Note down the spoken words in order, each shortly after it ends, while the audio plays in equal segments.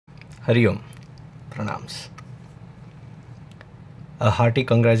Hari Om, Pranams. A hearty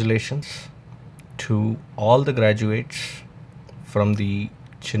congratulations to all the graduates from the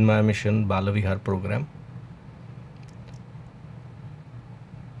Chinmaya Mission Balavihar program.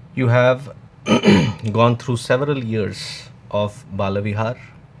 You have gone through several years of Balavihar,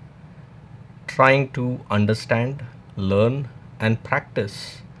 trying to understand, learn, and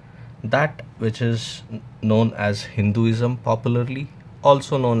practice that which is known as Hinduism popularly,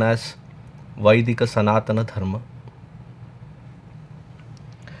 also known as Vaidika Sanatana Dharma.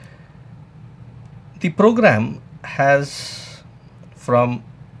 The program has from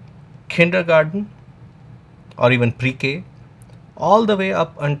kindergarten or even pre-K all the way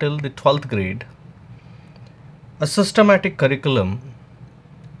up until the 12th grade a systematic curriculum,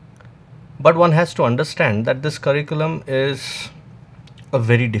 but one has to understand that this curriculum is a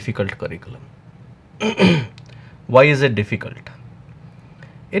very difficult curriculum. Why is it difficult?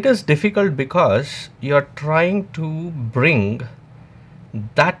 It is difficult because you are trying to bring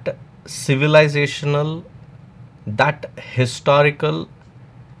that civilizational, that historical,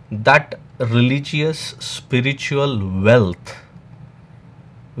 that religious, spiritual wealth,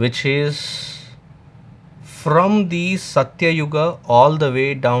 which is from the Satya Yuga all the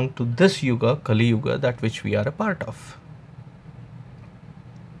way down to this Yuga, Kali Yuga, that which we are a part of.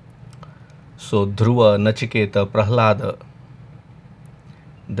 So Dhruva, Nachiketa, Prahlada,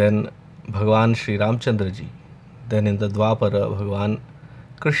 then Bhagwan Sri Ramchandra ji, then in the Dwapara, Bhagwan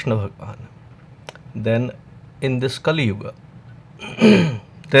Krishna Bhagwan, then in this Kali Yuga,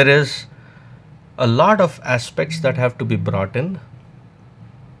 there is a lot of aspects that have to be brought in.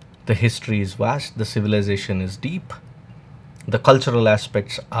 The history is vast, the civilization is deep, the cultural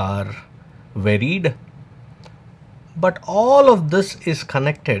aspects are varied, but all of this is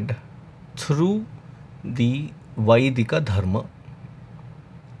connected through the Vaidika Dharma,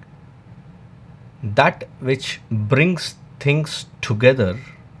 that which brings things together,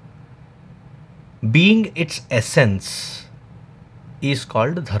 being its essence, is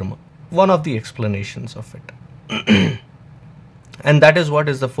called Dharma. One of the explanations of it. And that is what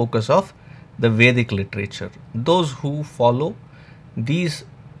is the focus of the Vedic literature. Those who follow these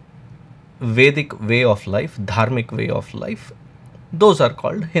Vedic way of life, dharmic way of life, those are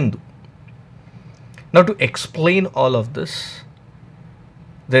called Hindu. Now, to explain all of this,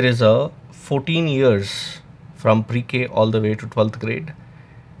 there is a 14 years from pre-K all the way to 12th grade.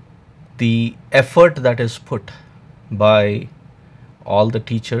 The effort that is put by all the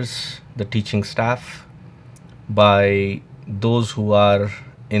teachers, the teaching staff, by those who are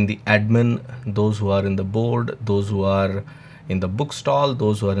in the admin, those who are in the board, those who are in the bookstall,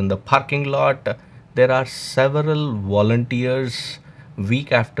 those who are in the parking lot. There are several volunteers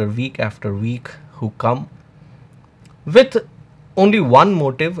week after week after week who come with only one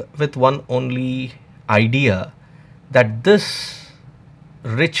motive, with one only idea, that this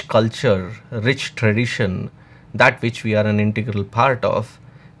rich culture, rich tradition, that which we are an integral part of,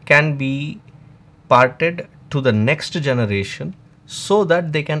 can be parted to the next generation so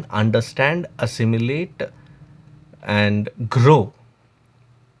that they can understand, assimilate, and grow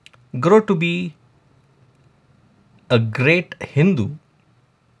to be a great Hindu,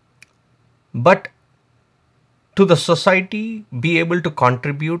 but to the society be able to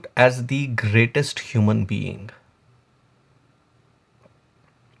contribute as the greatest human being.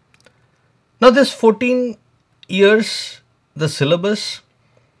 Now this 14 years, the syllabus,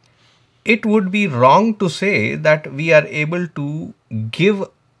 it would be wrong to say that we are able to give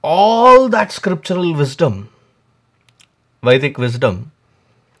all that scriptural wisdom, Vedic wisdom,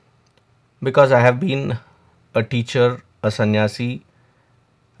 because I have been a teacher, a sannyasi,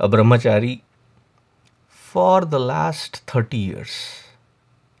 a brahmachari for the last 30 years.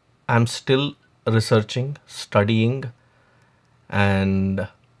 I am still researching, studying, and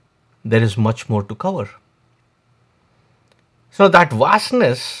there is much more to cover. So that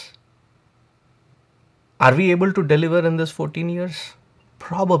vastness, are we able to deliver in this 14 years?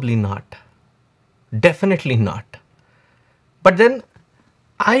 Probably not. Definitely not. But then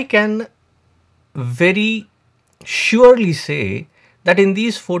I can very surely say that in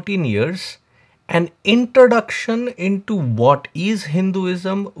these 14 years, an introduction into what is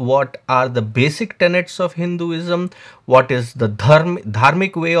Hinduism, what are the basic tenets of Hinduism, what is the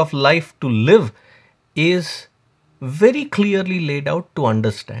dharmic way of life to live, is very clearly laid out to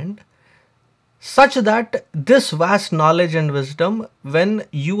understand, such that this vast knowledge and wisdom, when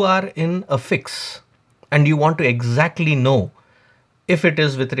you are in a fix and you want to exactly know, if it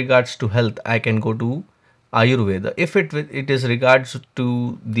is with regards to health, I can go to Ayurveda. If it is regards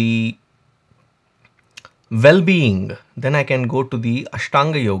to the well-being, then I can go to the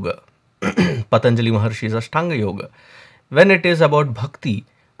Ashtanga Yoga. Patanjali Maharshi's Ashtanga Yoga. When it is about bhakti,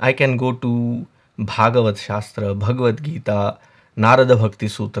 I can go to Bhagavad Shastra, Bhagavad Gita, Narada Bhakti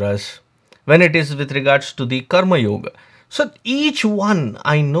Sutras. When it is with regards to the Karma Yoga, so each one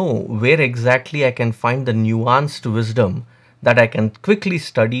I know where exactly I can find the nuanced wisdom that I can quickly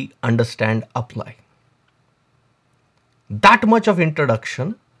study, understand, apply. That much of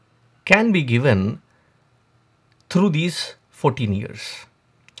introduction can be given through these 14 years.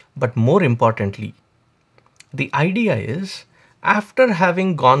 But more importantly, the idea is, after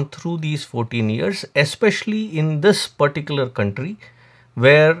having gone through these 14 years, especially in this particular country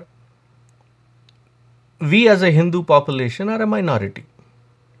where we as a Hindu population are a minority.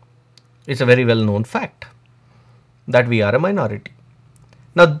 It's a very well known fact that we are a minority.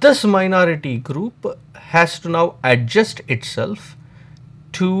 Now this minority group has to now adjust itself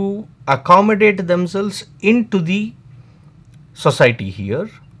to accommodate themselves into the society here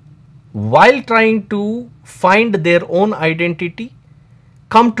while trying to find their own identity,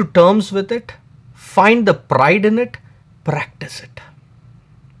 come to terms with it, find the pride in it, practice it.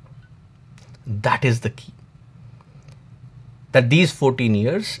 That is the key. That these 14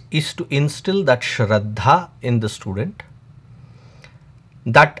 years is to instill that Shraddha in the student,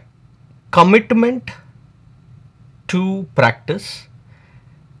 that commitment to practice.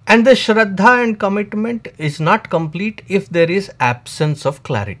 And the Shraddha and commitment is not complete if there is absence of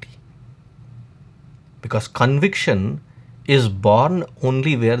clarity. Because conviction is born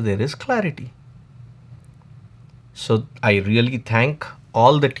only where there is clarity. So I really thank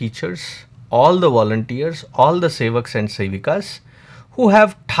all the teachers, all the volunteers, all the sevaks and sevikas who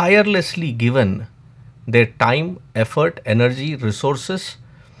have tirelessly given their time, effort, energy, resources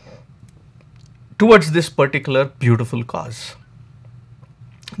towards this particular beautiful cause.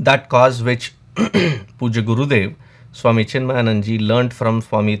 That cause which Puja Gurudev, Swami Chinmayananji learnt from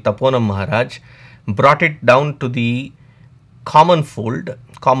Swami Taponam Maharaj, brought it down to the common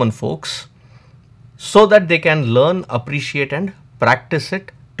folks, so that they can learn, appreciate and practice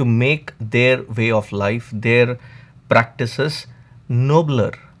it to make their way of life, their practices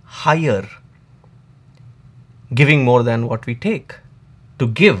nobler, higher, giving more than what we take, to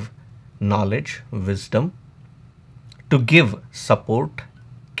give knowledge, wisdom, to give support,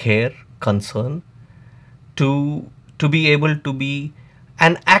 care, concern, to be able to be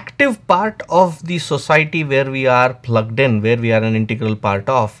an active part of the society where we are plugged in, where we are an integral part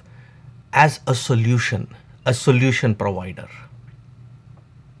of, as a solution provider.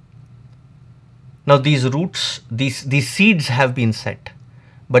 Now these roots, these seeds have been set,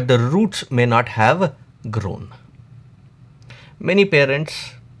 but the roots may not have grown. Many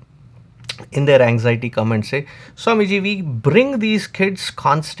parents in their anxiety come and say, Swamiji, we bring these kids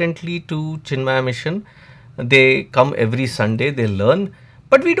constantly to Chinmaya Mission. They come every Sunday, they learn,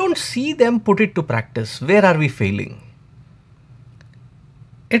 but we don't see them put it to practice. Where are we failing?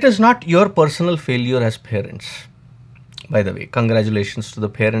 It is not your personal failure as parents. By the way, congratulations to the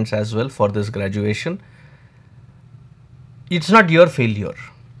parents as well for this graduation. It's not your failure.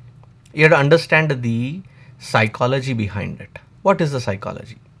 You have to understand the psychology behind it. What is the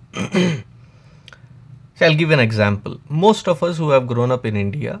psychology? So I'll give an example. Most of us who have grown up in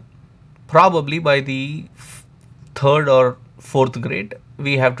India, probably by the 3rd or 4th grade,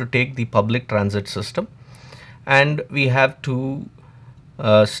 we have to take the public transit system, and we have to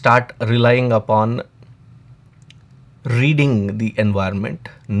start relying upon reading the environment,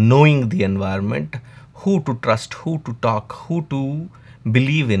 knowing the environment, who to trust, who to talk, who to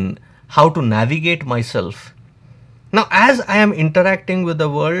believe in, how to navigate myself. Now, as I am interacting with the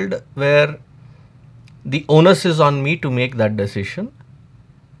world where the onus is on me to make that decision,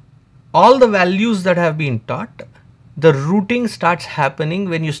 all the values that have been taught, the rooting starts happening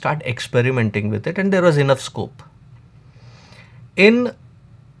when you start experimenting with it, and there was enough scope. In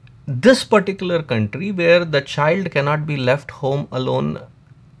this particular country where the child cannot be left home alone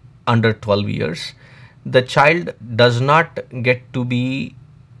under 12 years, the child does not get to be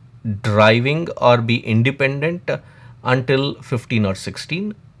driving or be independent until 15 or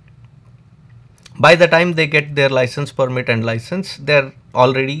 16. By the time they get their license, permit and license, they're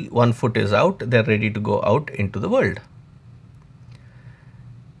already one foot is out, they're ready to go out into the world.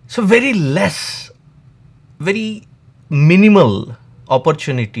 So very minimal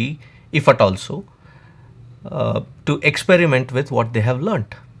opportunity, if at all so, to experiment with what they have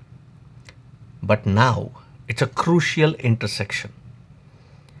learnt. But now it's a crucial intersection.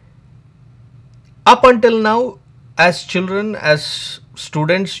 Up until now, as children, as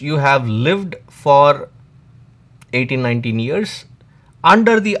students, you have lived for 18-19 years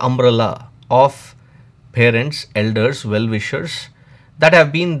under the umbrella of parents, elders, well-wishers, that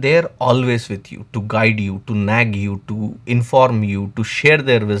have been there always with you, to guide you, to nag you, to inform you, to share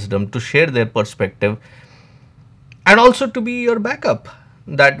their wisdom, to share their perspective, and also to be your backup.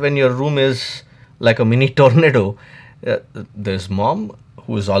 That when your room is like a mini tornado, there's mom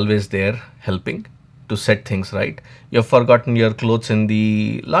who is always there helping to set things right. You've forgotten your clothes in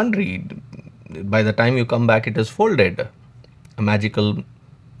the laundry. By the time you come back, it is folded. A magical,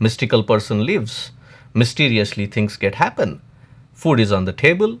 mystical person leaves. Mysteriously, things get happen. Food is on the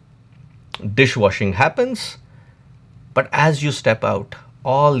table. Dishwashing happens. But as you step out,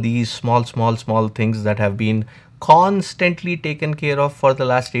 all these small things that have been constantly taken care of for the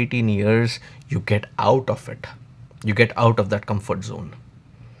last 18 years, you get out of it. You get out of that comfort zone.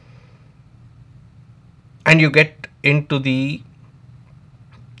 And you get into the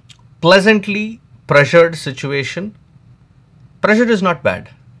pleasantly pressured situation. Pressure is not bad.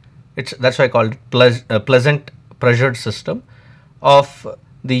 That's why I call it pleasant pressured system of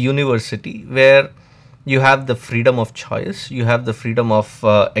the university, where you have the freedom of choice, you have the freedom of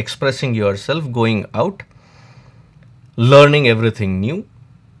expressing yourself, going out, learning everything new,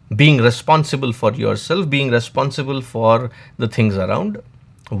 being responsible for yourself, being responsible for the things around,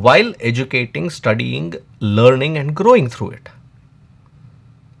 while educating, studying, learning and growing through it.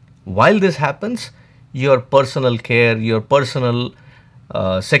 While this happens, your personal care, your personal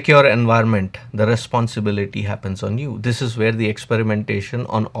secure environment, the responsibility happens on you. This is where the experimentation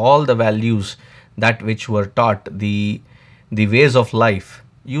on all the values that which were taught, the ways of life,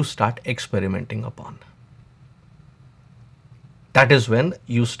 you start experimenting upon. That is when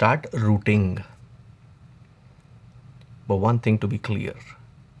you start rooting. But one thing to be clear,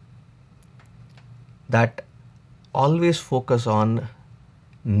 that always focus on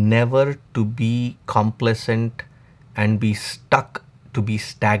never to be complacent and be stuck, to be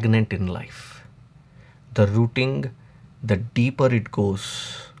stagnant in life. The rooting, the deeper it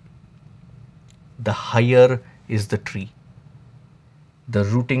goes, the higher is the tree. The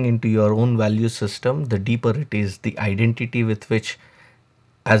rooting into your own value system, the deeper it is, the identity with which,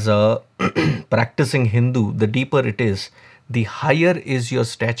 as a practicing Hindu, the deeper it is, the higher is your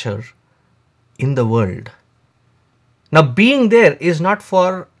stature in the world. Now, being there is not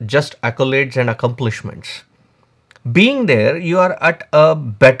for just accolades and accomplishments. Being there, you are at a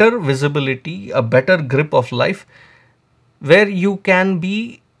better visibility, a better grip of life, where you can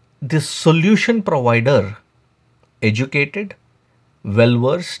be the solution provider, educated,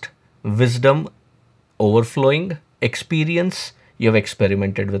 well-versed, wisdom overflowing, experience, you have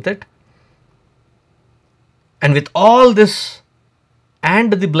experimented with it. And with all this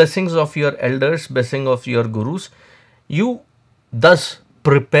and the blessings of your elders, blessing of your gurus, you thus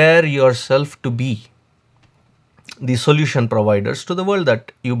prepare yourself to be the solution providers to the world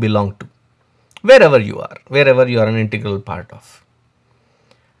that you belong to, wherever you are an integral part of.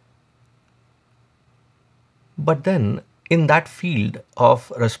 But then in that field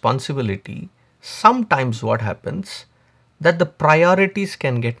of responsibility, sometimes what happens, that the priorities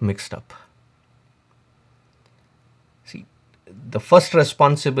can get mixed up. See, the first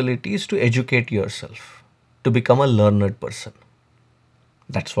responsibility is to educate yourself, to become a learned person.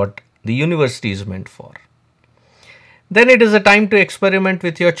 That's what the university is meant for. Then it is a time to experiment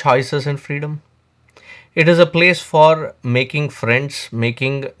with your choices and freedom. It is a place for making friends,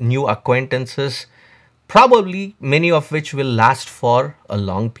 making new acquaintances, probably many of which will last for a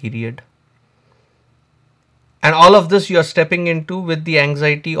long period. And all of this you are stepping into with the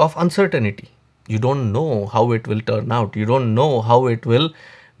anxiety of uncertainty. You don't know how it will turn out. You don't know how it will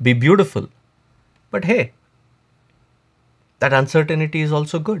be beautiful. But hey, that uncertainty is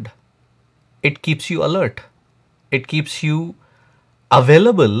also good. It keeps you alert. It keeps you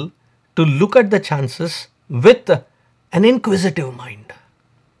available to look at the chances with an inquisitive mind.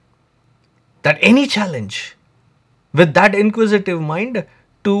 That any challenge, with that inquisitive mind,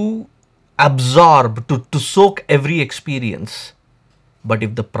 to absorb, to soak every experience. But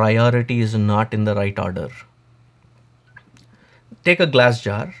if the priority is not in the right order, take a glass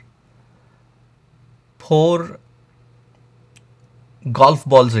jar, pour golf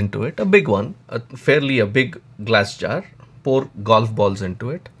balls into it, a big one, a big glass jar, pour golf balls into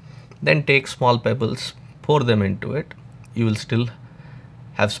it, then take small pebbles, pour them into it. You will still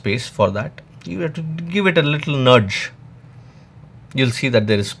have space for that. You have to give it a little nudge. You'll see that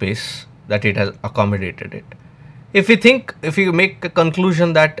there is space, that it has accommodated it. If you make a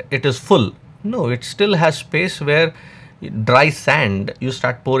conclusion that it is full, no, it still has space where dry sand, you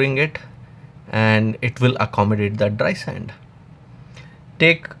start pouring it and it will accommodate that dry sand.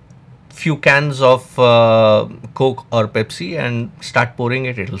 Take few cans of Coke or Pepsi and start pouring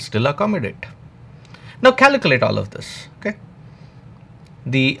it, it will still accommodate. Now calculate all of this, okay?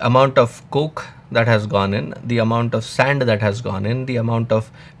 the amount of coke that has gone in, the amount of sand that has gone in, the amount of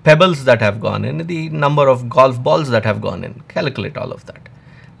pebbles that have gone in, the number of golf balls that have gone in. Calculate all of that.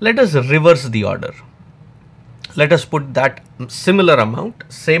 Let us reverse the order. Let us put that similar amount,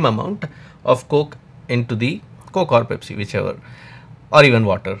 same amount of coke into the Coke or Pepsi, whichever, or even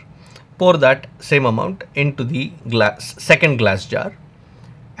water. Pour that same amount into the second glass jar,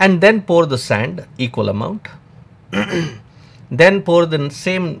 and then pour the sand, equal amount. Then pour the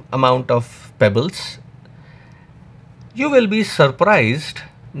same amount of pebbles. You will be surprised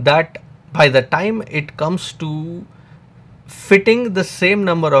that by the time it comes to fitting the same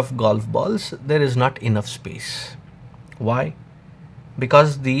number of golf balls, there is not enough space. Why?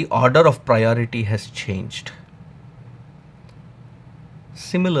 Because the order of priority has changed.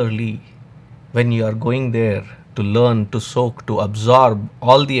 Similarly, when you are going there to learn, to soak, to absorb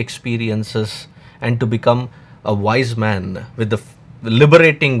all the experiences and to become a wise man with the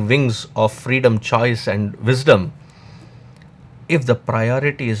liberating wings of freedom, choice and wisdom, if the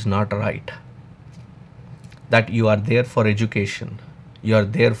priority is not right, that you are there for education, you are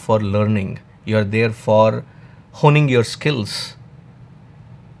there for learning, you are there for honing your skills,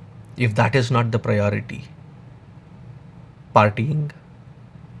 if that is not the priority, partying,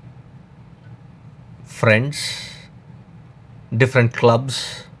 friends, different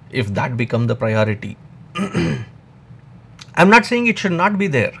clubs, if that become the priority, I'm not saying it should not be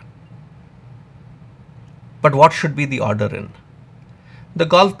there, but what should be the order in? The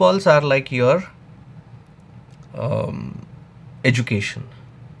golf balls are like your education.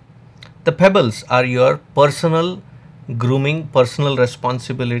 The pebbles are your personal grooming, personal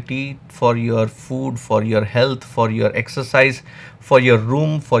responsibility for your food, for your health, for your exercise, for your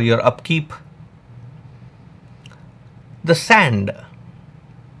room, for your upkeep. The sand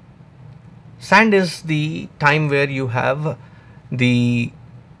is the time where you have the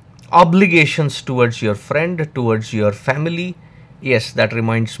obligations towards your friend, towards your family. Yes, that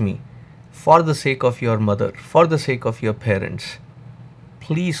reminds me, for the sake of your mother, for the sake of your parents,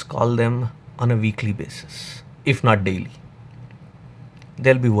 please call them on a weekly basis, if not daily.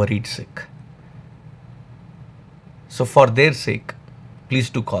 They'll be worried sick. So for their sake, please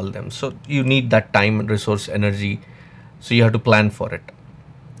do call them. So you need that time, resource, energy. So you have to plan for it.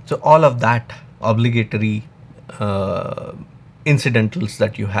 So all of that obligatory incidentals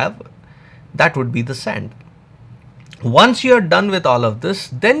that you have, that would be the sand. Once you are done with all of this,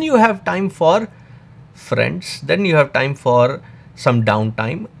 then you have time for friends, then you have time for some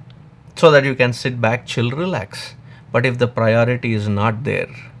downtime so that you can sit back, chill, relax. But if the priority is not there,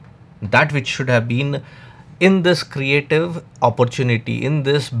 that which should have been in this creative opportunity, in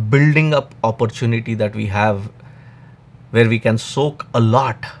this building up opportunity that we have, where we can soak a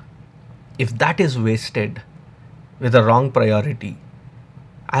lot, if that is wasted with a wrong priority,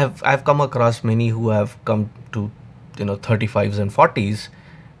 I've come across many who have come to 35s and 40s,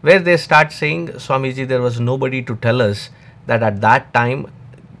 where they start saying, Swamiji, there was nobody to tell us that at that time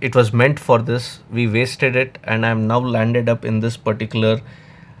it was meant for this, we wasted it, and I'm now landed up in this particular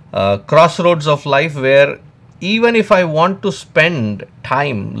crossroads of life where even if I want to spend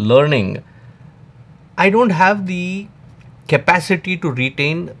time learning, I don't have the capacity to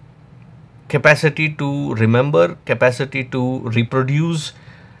retain, capacity to remember, capacity to reproduce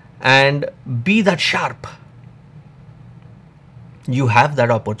and be that sharp. You have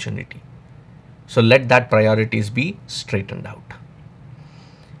that opportunity. So let that priorities be straightened out.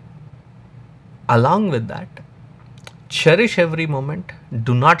 Along with that, cherish every moment.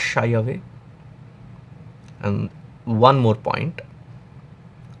 Do not shy away. And one more point.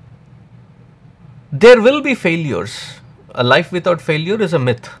 There will be failures. A life without failure is a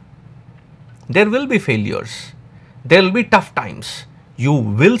myth. There will be failures. There will be tough times. You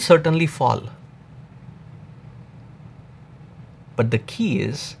will certainly fall. But the key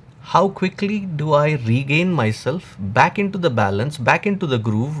is, how quickly do I regain myself back into the balance, back into the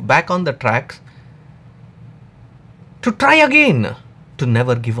groove, back on the tracks, to try again, to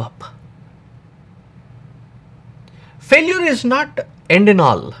never give up. Failure is not end in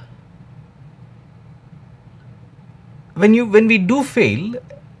all. When we do fail,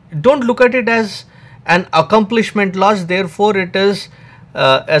 don't look at it as an accomplishment loss. Therefore, it is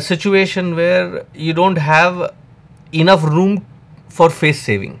a situation where you don't have enough room for face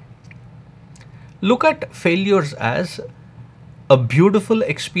saving. Look at failures as a beautiful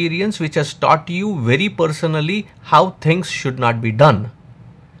experience which has taught you very personally how things should not be done.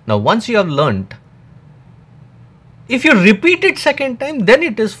 Now, once you have learnt, if you repeat it second time, then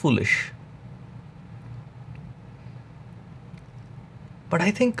it is foolish. But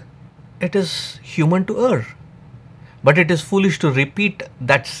I think it is human to err. But it is foolish to repeat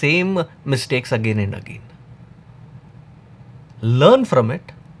that same mistakes again and again. Learn from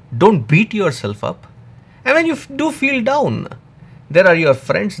it. Don't beat yourself up. And when you do feel down, there are your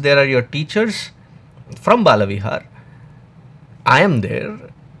friends, there are your teachers from Balavihar. I am there.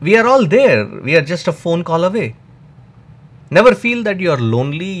 We are all there. We are just a phone call away. Never feel that you are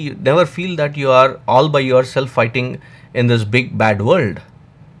lonely. Never feel that you are all by yourself fighting in this big bad world.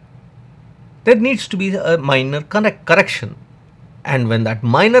 There needs to be a minor correction. And when that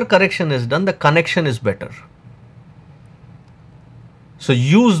minor correction is done, the connection is better. So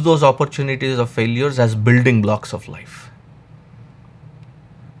use those opportunities of failures as building blocks of life.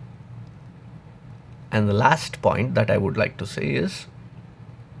 And the last point that I would like to say is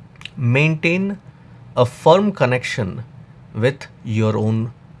maintain a firm connection with your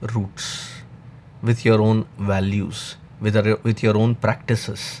own roots, with your own values, with your own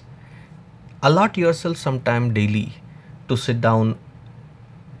practices. Allot yourself some time daily to sit down,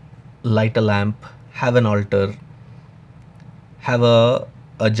 light a lamp, have an altar, have a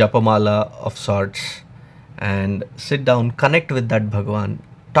japamala of sorts, and sit down, connect with that Bhagwan,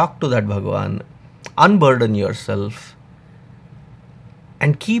 talk to that Bhagwan, unburden yourself,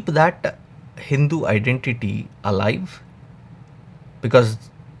 and keep that Hindu identity alive. Because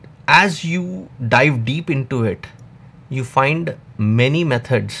as you dive deep into it, you find many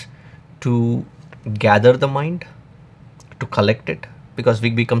methods to gather the mind, to collect it, because we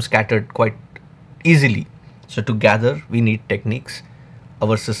become scattered quite easily. So to gather, we need techniques.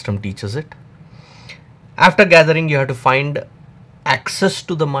 Our system teaches it. After gathering, you have to find access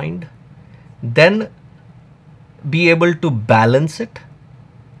to the mind, then be able to balance it,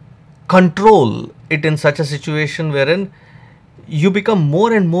 control it in such a situation wherein you become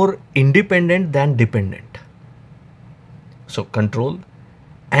more and more independent than dependent. So control,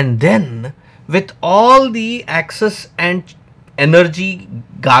 and then with all the access and energy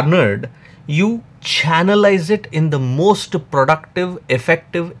garnered, you channelize it in the most productive,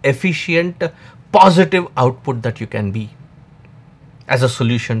 effective, efficient, positive output that you can be as a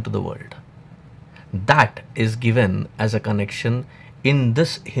solution to the world. That is given as a connection in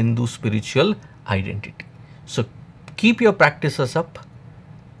this Hindu spiritual identity. So keep your practices up,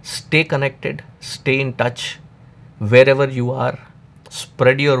 stay connected, stay in touch wherever you are,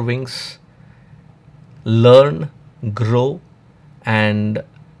 spread your wings, learn, grow, and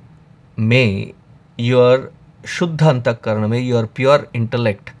may your Shuddha Antakarana, may your pure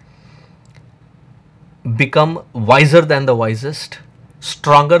intellect become wiser than the wisest,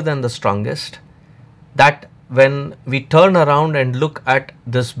 stronger than the strongest, that when we turn around and look at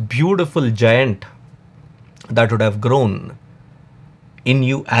this beautiful giant that would have grown in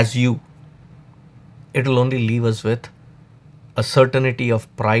you as you, it will only leave us with a certainty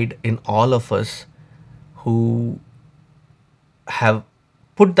of pride in all of us who have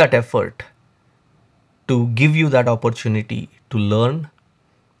put that effort to give you that opportunity to learn,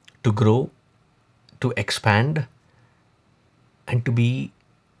 to grow, to expand, and to be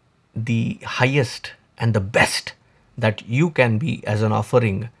the highest and the best that you can be as an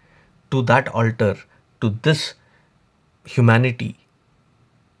offering to that altar, to this humanity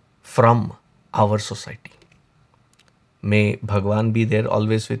from our society. May Bhagwan be there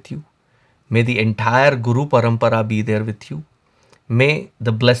always with you. May the entire Guru Parampara be there with you. May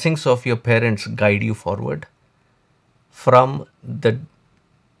the blessings of your parents guide you forward. From the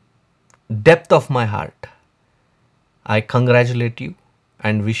depth of my heart, I congratulate you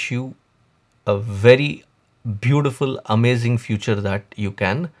and wish you a very beautiful, amazing future that you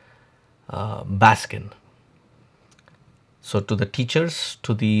can bask in. So to the teachers,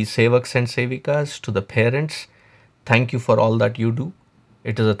 to the sevaks and sevikas, to the parents, thank you for all that you do.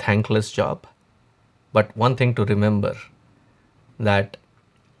 It is a thankless job. But one thing to remember, that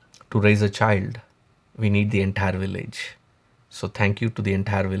to raise a child, we need the entire village. So thank you to the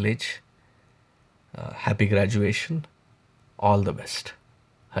entire village. Happy graduation. All the best.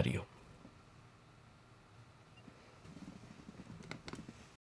 Hari Om.